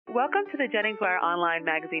Welcome to the Jennings-Wire Online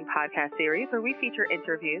Magazine podcast series, where we feature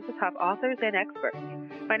interviews with top authors and experts.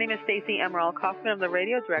 My name is Stacey Emerald Kaufman. I'm the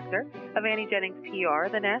radio director of Annie Jennings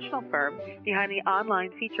PR, the national firm behind the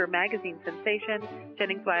online feature magazine sensation,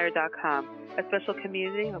 JenningsWire.com, a special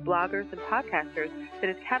community of bloggers and podcasters that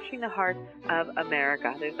is capturing the hearts of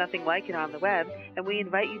America. There's nothing like it on the web, and we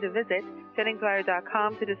invite you to visit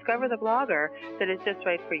JenningsWire.com to discover the blogger that is just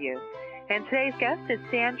right for you. And today's guest is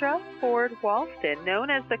Sandra Ford Walston, known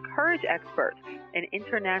as the Courage Expert, an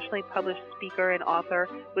internationally published speaker and author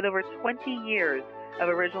with over 20 years of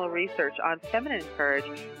original research on feminine courage,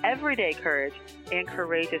 everyday courage, and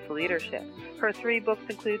courageous leadership. Her 3 books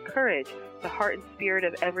include Courage, the Heart and Spirit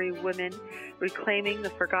of Every Woman, Reclaiming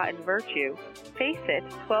the Forgotten Virtue, Face It,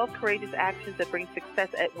 12 Courageous Actions That Bring Success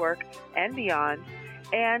at Work and Beyond,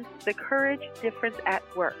 and The Courage Difference at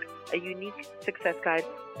Work, a unique success guide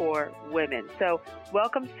for women. So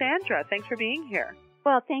welcome, Sandra. Thanks for being here.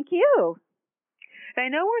 Well, thank you. I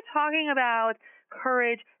know we're talking about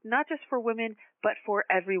courage, not just for women, but for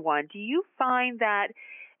everyone. Do you find that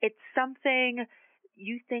it's something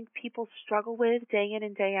you think people struggle with day in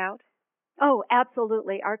and day out? Oh,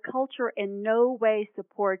 absolutely. Our culture in no way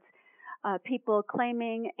supports people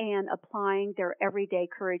claiming and applying their everyday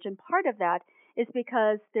courage. And part of that is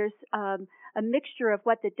because there's a mixture of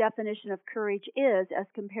what the definition of courage is as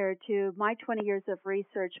compared to my 20 years of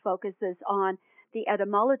research focuses on the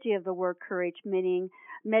etymology of the word courage, meaning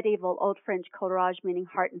medieval Old French courage, meaning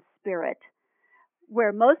heart and spirit,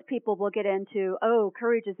 where most people will get into, oh,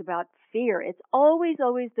 courage is about fear. It's always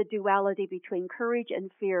the duality between courage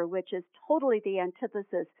and fear, which is totally the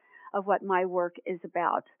antithesis of what my work is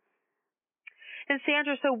about. And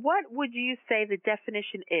Sandra, so what would you say the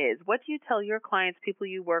definition is? What do you tell your clients, people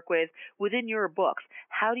you work with, within your books?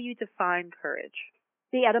 How do you define courage?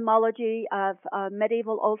 The etymology of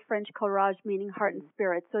medieval Old French courage, meaning heart and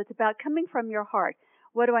spirit. So it's about coming from your heart.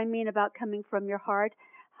 What do I mean about coming from your heart?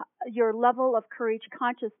 Your level of courage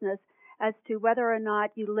consciousness as to whether or not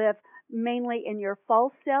you live mainly in your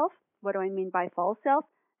false self. What do I mean by false self?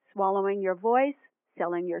 Swallowing your voice,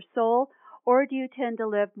 selling your soul. Or do you tend to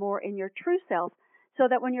live more in your true self so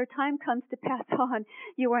that when your time comes to pass on,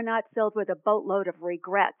 you are not filled with a boatload of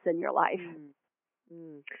regrets in your life?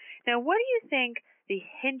 Now, what do you think the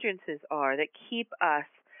hindrances are that keep us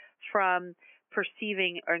from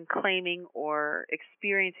perceiving or claiming or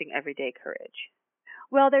experiencing everyday courage?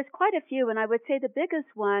 Well, there's quite a few, and I would say the biggest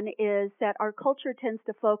one is that our culture tends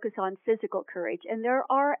to focus on physical courage, and there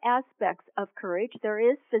are aspects of courage. There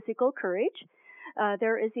is physical courage.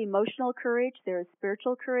 There is emotional courage, there is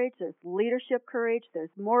spiritual courage, there's leadership courage, there's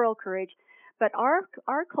moral courage, but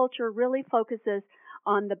our culture really focuses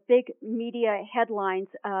on the big media headlines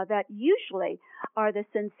that usually are the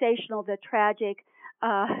sensational, the tragic,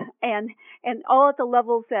 and all at the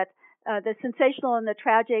levels that the sensational and the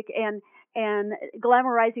tragic and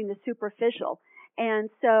glamorizing the superficial. And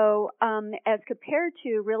so as compared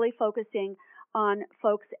to really focusing on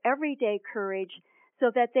folks' everyday courage, so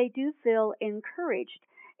that they do feel encouraged.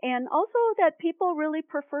 And also that people really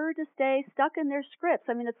prefer to stay stuck in their scripts.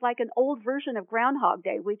 I mean, it's like an old version of Groundhog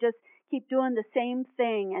Day. We just keep doing the same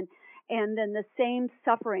thing, and then the same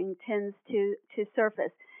suffering tends to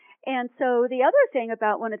surface. And so the other thing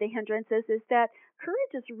about one of the hindrances is that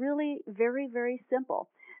courage is really very, very simple.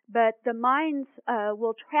 But the minds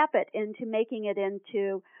will trap it into making it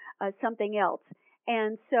into something else.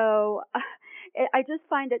 And so I just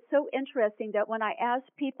find it so interesting that when I ask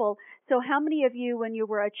people, so how many of you when you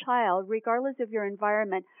were a child, regardless of your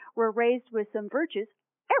environment, were raised with some virtues?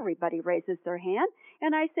 Everybody raises their hand.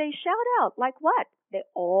 And I say, shout out, like what? They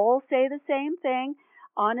all say the same thing,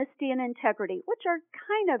 honesty and integrity, which are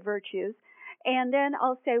kind of virtues. And then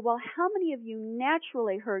I'll say, well, how many of you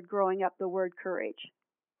naturally heard growing up the word courage?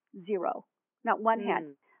 0. Not one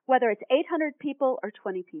hand. Whether it's 800 people or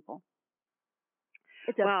 20 people.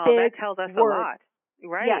 It's a wow, big that tells us word. a lot.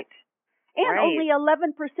 Right. Yes. And right. only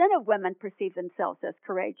 11% of women perceive themselves as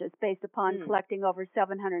courageous based upon collecting over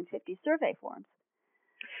 750 survey forms.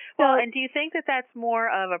 Well, and do you think that that's more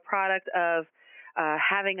of a product of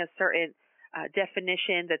having a certain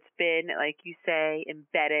definition that's been, like you say,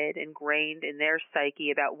 embedded, ingrained in their psyche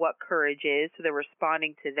about what courage is, so they're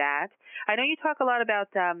responding to that? I know you talk a lot about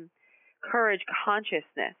courage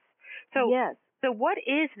consciousness. So, yes. So what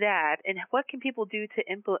is that, and what can people do to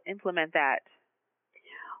implement that?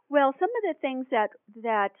 Well, some of the things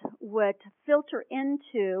that would filter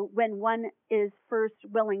into when one is first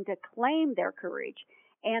willing to claim their courage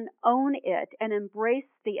and own it and embrace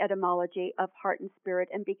the etymology of heart and spirit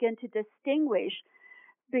and begin to distinguish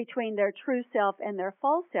between their true self and their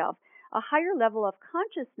false self. A higher level of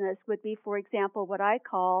consciousness would be, for example, what I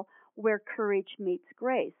call where courage meets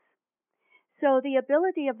grace. So the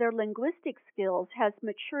ability of their linguistic skills has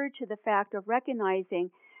matured to the fact of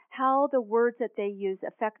recognizing how the words that they use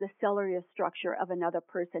affect the cellular structure of another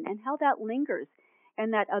person and how that lingers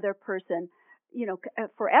in that other person,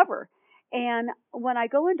 forever. And when I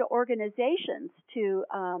go into organizations to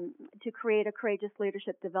create a courageous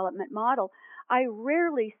leadership development model, I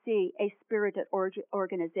rarely see a spirited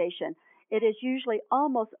organization. It is usually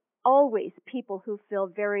almost always people who feel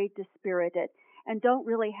very dispirited and don't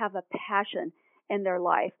really have a passion in their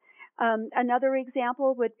life. Another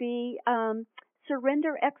example would be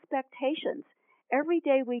surrender expectations. Every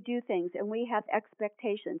day we do things and we have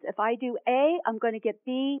expectations. If I do A, I'm going to get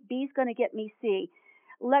B. B's going to get me C.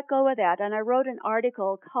 Let go of that. And I wrote an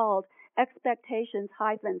article called Expectations -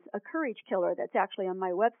 a Courage Killer that's actually on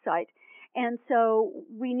my website. And so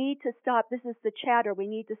we need to stop. This is the chatter. We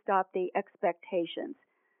need to stop the expectations.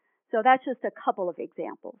 So that's just a couple of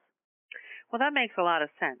examples. Well, that makes a lot of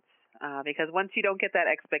sense because once you don't get that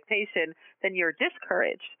expectation, then you're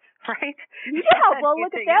discouraged, right? Yeah, well,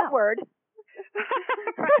 look at that word.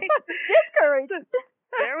 Right? Discouraged.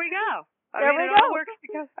 There we go.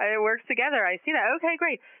 It works together. I see that. Okay,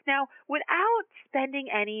 great. Now, without spending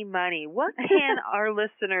any money, what can our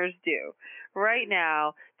listeners do right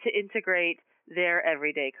now to integrate their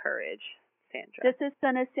everyday courage, Sandra? This is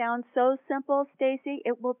going to sound so simple, Stacy.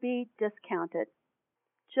 It will be discounted.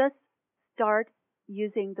 Just start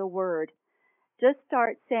using the word. Just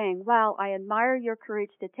start saying, wow, I admire your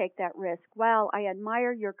courage to take that risk. Wow, I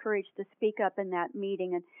admire your courage to speak up in that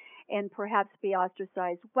meeting and perhaps be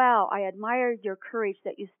ostracized. Wow, I admire your courage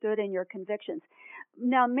that you stood in your convictions.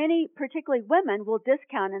 Now, many, particularly women, will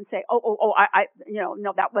discount and say,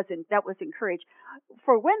 no, that wasn't courage.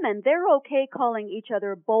 For women, they're okay calling each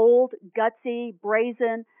other bold, gutsy,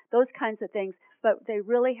 brazen, those kinds of things, but they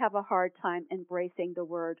really have a hard time embracing the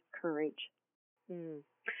word courage.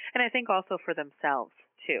 And I think also for themselves,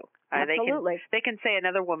 too. Absolutely. They can say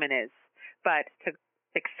another woman is, but to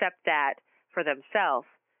accept that for themselves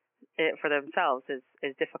is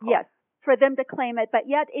difficult. Yes, for them to claim it. But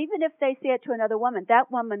yet, even if they say it to another woman,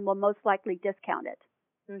 that woman will most likely discount it.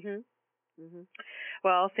 Mm-hmm.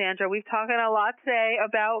 Well, Sandra, we've talked a lot today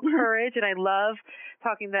about courage, and I love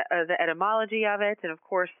talking the etymology of it. And, of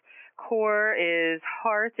course, core is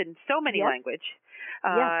heart in so many languages.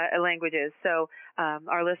 So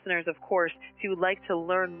our listeners, of course, if you would like to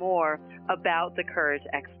learn more about the courage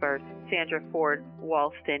expert, Sandra Ford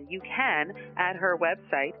Walston, you can at her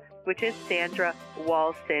website, which is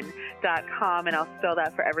SandraWalston.com, and I'll spell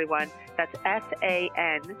that for everyone. That's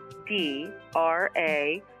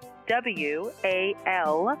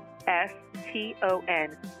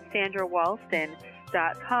SandraWalston,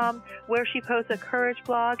 SandraWalston.com, where she posts a courage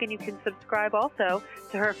blog, and you can subscribe also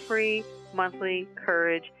to her free monthly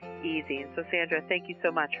Courage E-zine. So, Sandra, thank you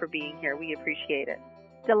so much for being here. We appreciate it.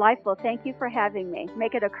 Delightful. Thank you for having me.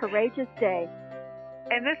 Make it a courageous day.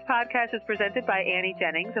 And this podcast is presented by Annie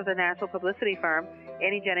Jennings of the national publicity firm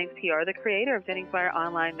Annie Jennings PR, the creator of Jennings Wire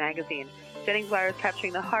Online Magazine. Jennings Wire is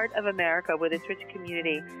capturing the heart of America with its rich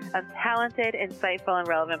community of talented, insightful, and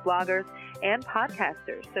relevant bloggers and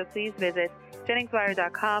podcasters. So please visit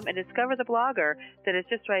JenningsWire.com and discover the blogger that is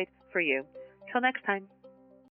just right for you. Till next time.